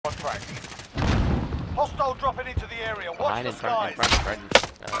Behind in front.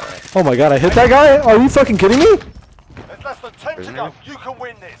 Oh my god, I hit that guy? Are you fucking kidding me? There's less than 10 to go. You can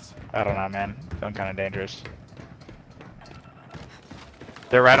win this. I don't know, man. Feeling kind of dangerous.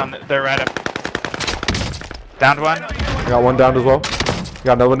 They're right on. They're right up. Downed one. I got one down as well.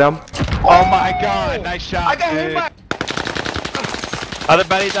 Got another one down. Oh my god! Nice shot, I got hit dude. back. Other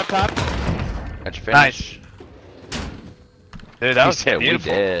buddies up top. That's your Nice. finish. Dude, that You was said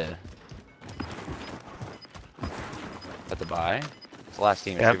beautiful. we did. At the buy. It's the last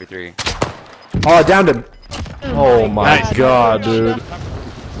team. It's Yep. 3v3. Oh, I downed him. Oh my Nice. god, dude.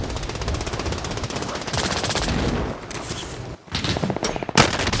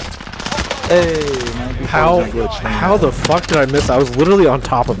 Hey, How the fuck did I miss? I was literally on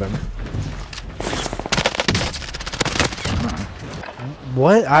top of him.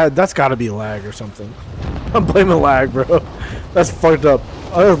 What? That's gotta be lag or something. I'm blaming lag, bro. That's fucked up.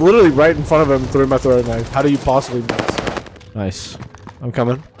 I was literally right in front of him throwing my throwing knife. How do you possibly miss? Nice. I'm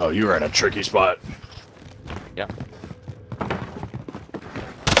coming. Oh, you were in a tricky spot. Yeah.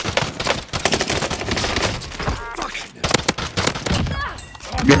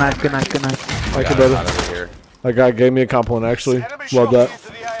 Good night, good night, good night. I could Got do out over here. That guy gave me a compliment, actually. Enemy Love shot that.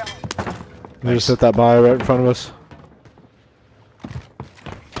 into the AO. You just hit that by right in front of us.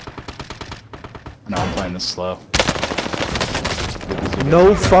 No, I'm playing this slow.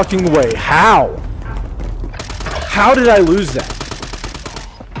 No fucking way. How? How did I lose that?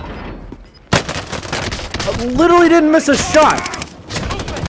 I literally didn't miss a shot.